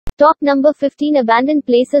Top number 15 abandoned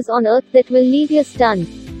places on Earth that will leave you stunned.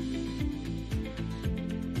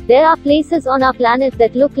 There are places on our planet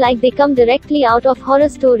that look like they come directly out of horror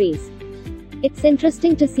stories. It's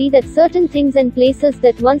interesting to see that certain things and places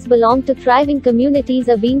that once belonged to thriving communities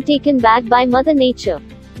are being taken back by Mother Nature.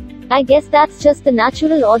 I guess that's just the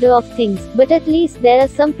natural order of things, but at least there are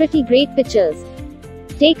some pretty great pictures.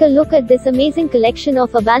 Take a look at this amazing collection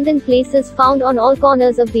of abandoned places found on all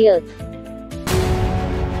corners of the earth.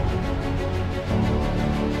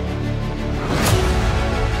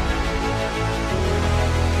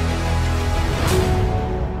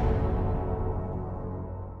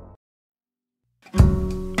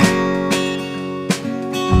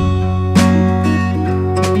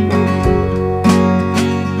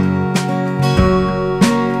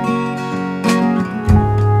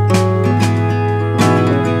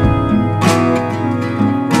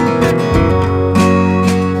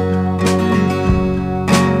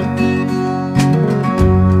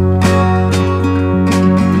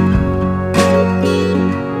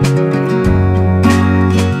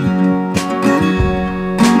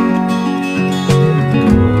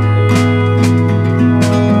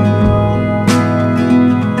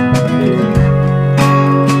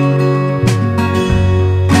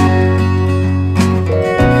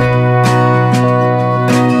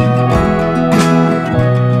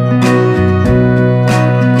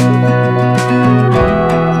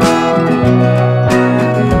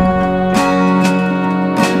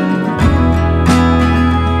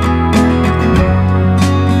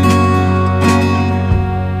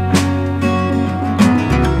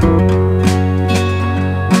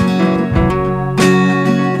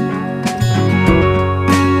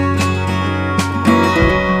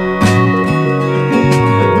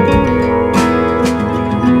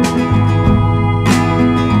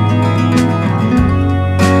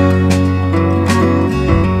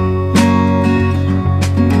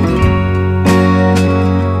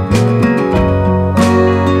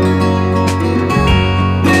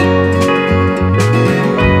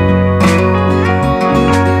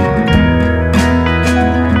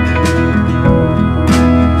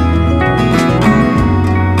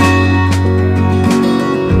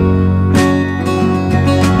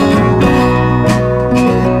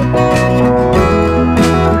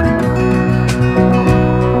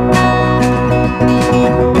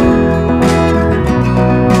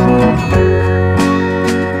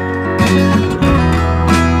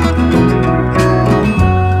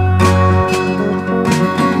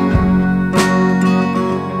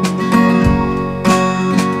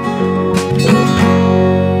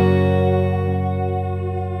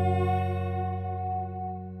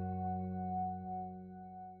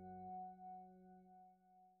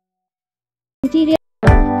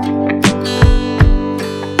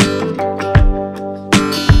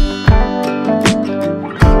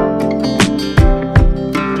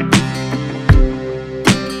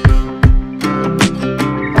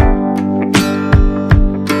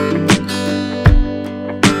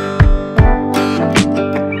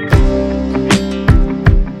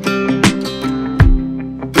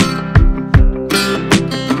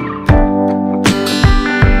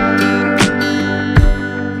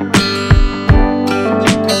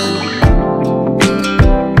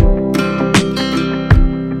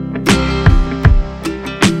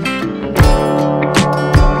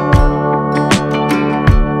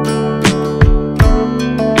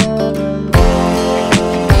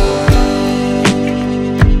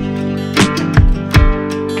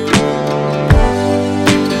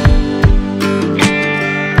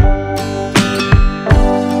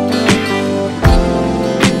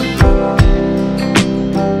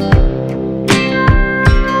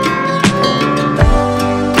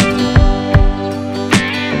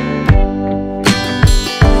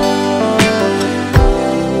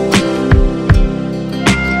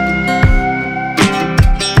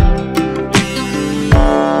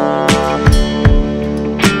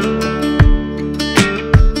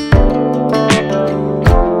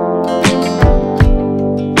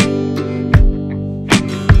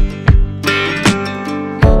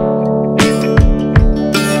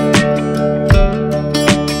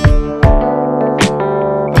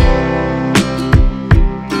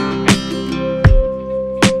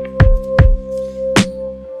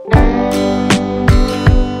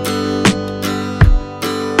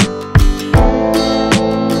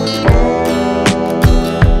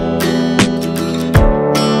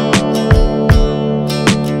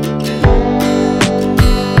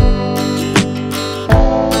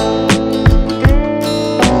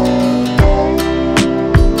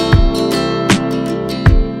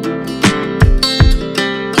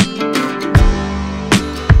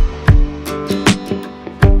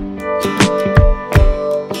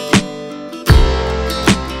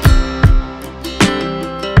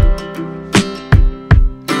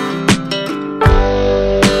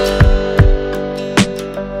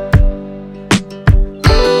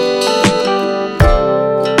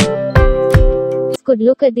 could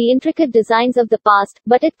look at the intricate designs of the past,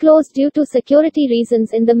 but it closed due to security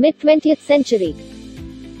reasons in the mid-20th century.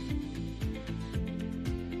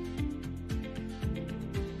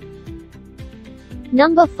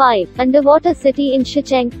 Number 5. Underwater city in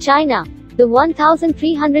Shicheng, China. The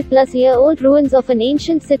 1,300-plus-year-old ruins of an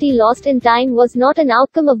ancient city lost in time was not an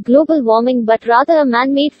outcome of global warming but rather a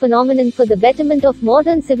man-made phenomenon for the betterment of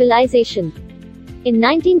modern civilization. In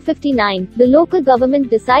 1959, the local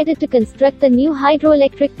government decided to construct a new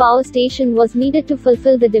hydroelectric power station was needed to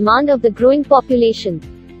fulfill the demand of the growing population.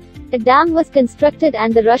 A dam was constructed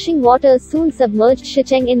and the rushing waters soon submerged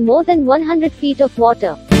Shicheng in more than 100 feet of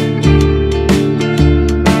water.